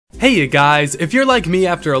Hey you guys, if you're like me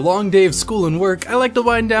after a long day of school and work, I like to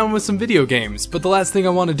wind down with some video games, but the last thing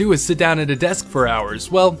I want to do is sit down at a desk for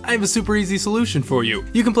hours. Well, I have a super easy solution for you.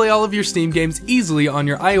 You can play all of your Steam games easily on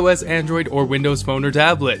your iOS, Android, or Windows phone or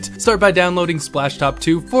tablet. Start by downloading Splashtop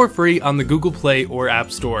 2 for free on the Google Play or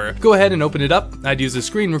App Store. Go ahead and open it up. I'd use a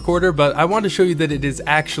screen recorder, but I want to show you that it is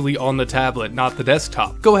actually on the tablet, not the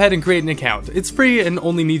desktop. Go ahead and create an account. It's free and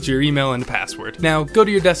only needs your email and a password. Now, go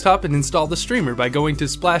to your desktop and install the streamer by going to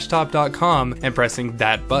Splashtop.com and pressing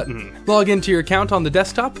that button. Log into your account on the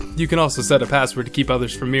desktop. You can also set a password to keep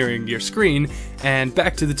others from mirroring your screen, and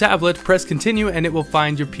back to the tablet, press continue and it will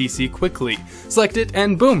find your PC quickly. Select it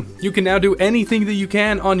and boom, you can now do anything that you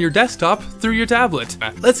can on your desktop through your tablet.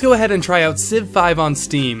 Let's go ahead and try out Civ 5 on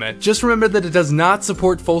Steam. Just remember that it does not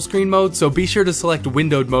support full screen mode, so be sure to select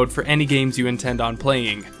windowed mode for any games you intend on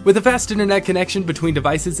playing. With a fast internet connection between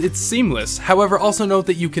devices, it's seamless. However, also note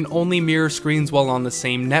that you can only mirror screens while on the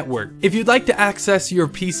same network. If you'd like to access your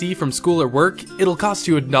PC from school or work, it'll cost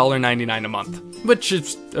you $1.99 a month, which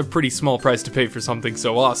is a pretty small price to pay for something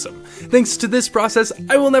so awesome. Thanks to this process,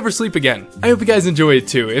 I will never sleep again. I hope you guys enjoy it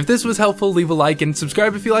too. If this was helpful, leave a like and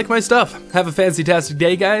subscribe if you like my stuff. Have a fancy-tastic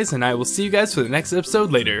day, guys, and I will see you guys for the next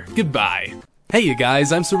episode later. Goodbye. Hey you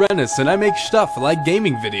guys, I'm Sorenus, and I make stuff like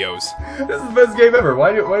gaming videos. This is the best game ever.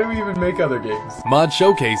 Why do we even make other games? Mod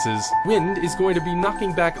showcases. Wind is going to be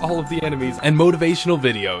knocking back all of the enemies, and motivational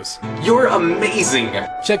videos. You're amazing!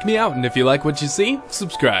 Check me out, and if you like what you see,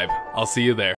 subscribe. I'll see you there.